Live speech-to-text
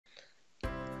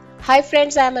Hi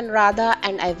friends, I am Anuradha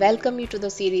and I welcome you to the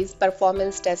series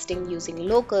Performance Testing using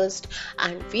Locust,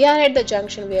 and we are at the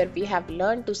junction where we have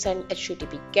learned to send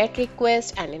HTTP GET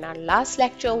request, and in our last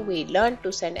lecture we learned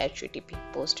to send HTTP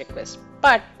POST request,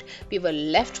 but we were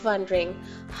left wondering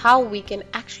how we can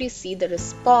actually see the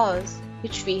response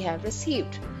which we have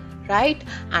received, right?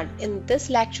 And in this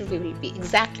lecture we will be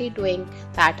exactly doing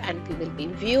that, and we will be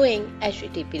viewing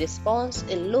HTTP response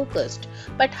in Locust.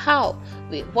 But how?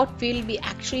 What we'll be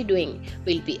actually doing,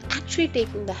 we'll be actually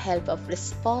taking the help of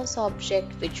response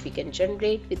object which we can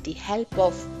generate with the help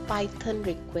of Python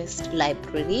request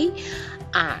library.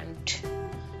 And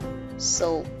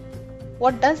so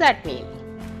what does that mean?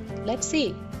 Let's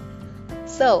see.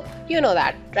 So you know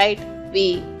that, right?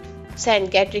 We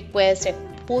send GET request and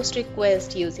POST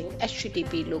request using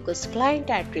HTTP Locust client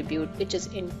attribute, which is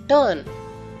in turn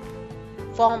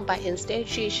formed by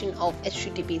instantiation of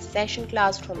HTTP session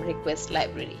class from request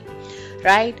library,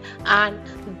 right? And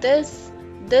this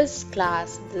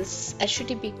class, this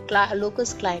HTTP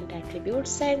Locust client attribute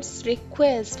sends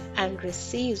request and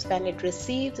receives. When it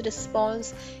receives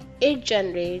response, it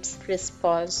generates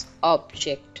response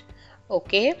object.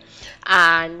 Okay,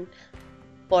 and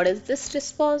what is this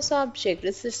response object?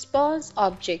 This response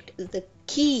object is the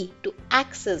key to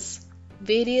access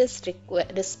various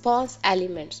response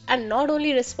elements, and not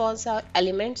only response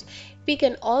elements, we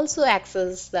can also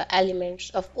access the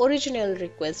elements of original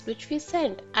request which we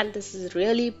sent, and this is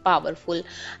really powerful,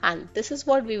 and this is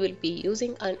what we will be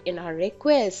using in our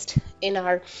request in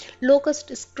our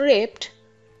Locust script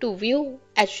to view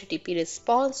HTTP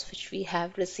response which we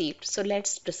have received. So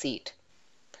let's proceed.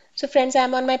 So friends, I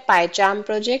am on my PyCharm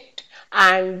project,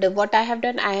 and what I have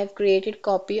done, I have created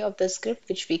copy of the script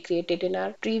which we created in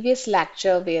our previous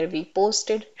lecture where we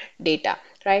posted data,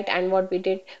 right? And what we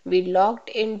did, we logged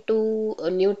into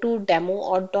new to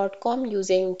demo.com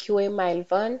using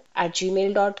qamail1 at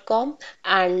gmail.com,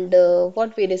 and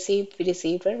what we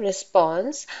received a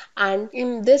response. And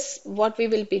in this, what we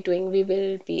will be doing, we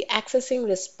will be accessing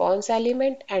response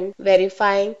element and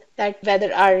verifying that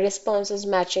whether our response is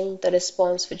matching the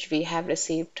response which we have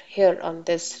received here on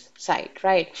this site,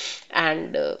 right?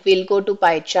 And we'll go to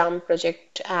PyCharm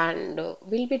project, and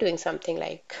we'll be doing something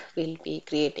like we'll be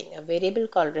creating a variable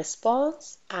called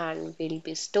response, and we'll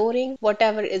be storing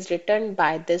whatever is returned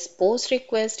by this post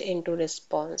request into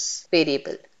response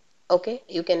variable. Okay,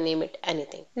 you can name it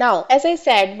anything. Now, as I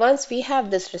said, once we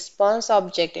have this response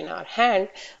object in our hand,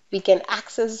 we can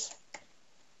access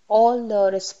all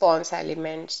the response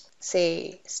elements,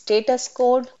 say status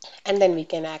code, and then we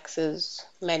can access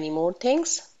many more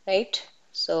things, right?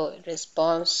 So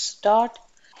response dot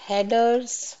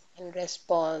headers and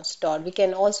response dot, we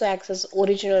can also access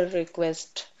original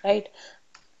request, right?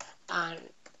 And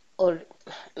or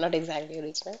not exactly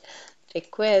original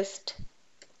request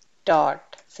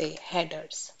dot say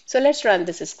headers. So let's run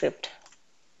this script.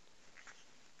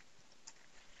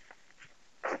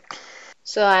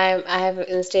 So I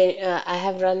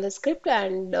have run the script,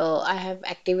 and I have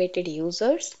activated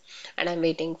users, and I'm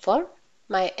waiting for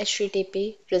my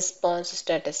HTTP response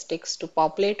statistics to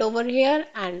populate over here.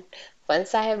 And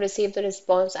once I have received the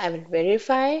response, I will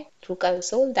verify through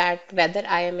console that whether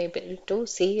I am able to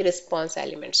see response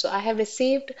elements. So I have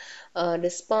received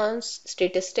response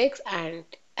statistics, and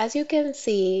as you can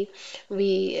see,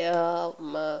 we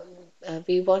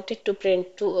we wanted to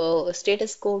print to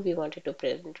status code, we wanted to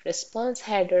print response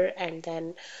header, and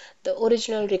then the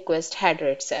original request header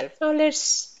itself. Now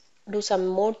let's do some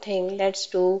more thing. Let's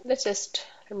just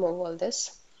remove all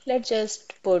this. Let's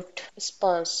just put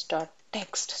response dot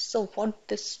text. So what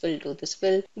this will do, this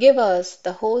will give us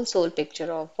the whole soul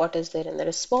picture of what is there in the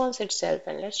response itself.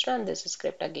 And let's run this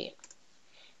script again.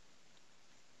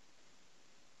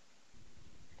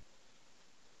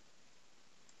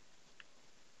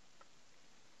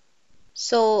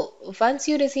 So once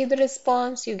you receive the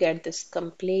response, you get this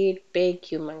complete, big,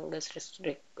 humongous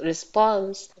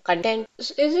response content.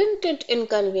 Isn't it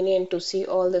inconvenient to see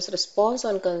all this response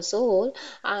on console?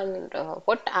 And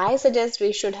what I suggest,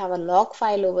 we should have a log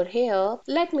file over here.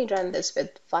 Let me run this with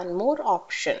one more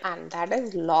option, and that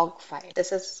is log file.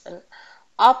 This is an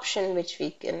option which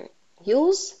we can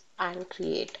use and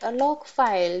create a log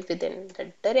file within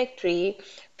the directory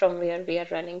from where we are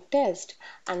running test.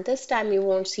 And this time you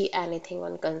won't see anything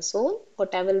on console.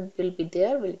 Whatever will be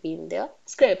there will be in the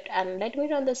script. And let me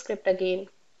run the script again.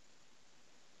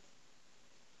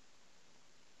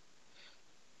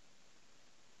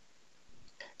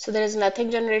 So there is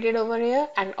nothing generated over here,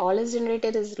 and all is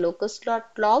generated is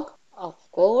locust.log. Of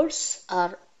course,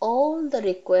 are all the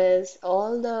requests,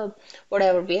 all the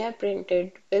whatever we have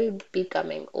printed will be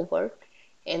coming over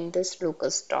in this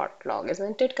locust.log.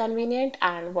 Isn't it convenient?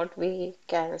 And what we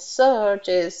can search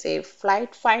is say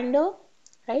flight finder,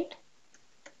 right?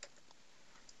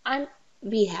 And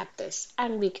we have this,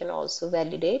 and we can also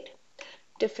validate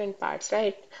different parts,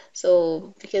 right?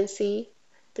 So we can see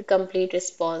the complete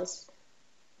response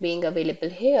being available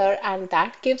here, and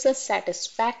that gives us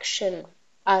satisfaction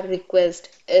our request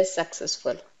is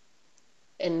successful.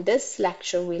 In this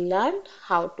lecture, we learned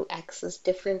how to access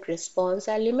different response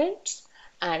elements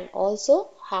and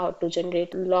also how to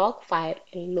generate log file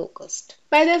in Locust.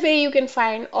 By the way, you can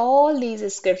find all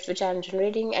these scripts which I'm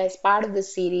generating as part of the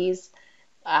series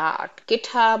at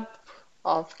GitHub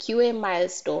of QA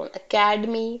Milestone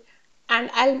Academy, and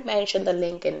I'll mention the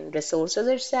link in resources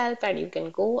itself, and you can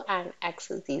go and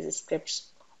access these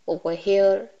scripts over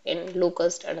here in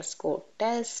locust underscore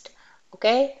test.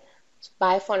 Okay, so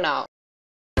bye for now.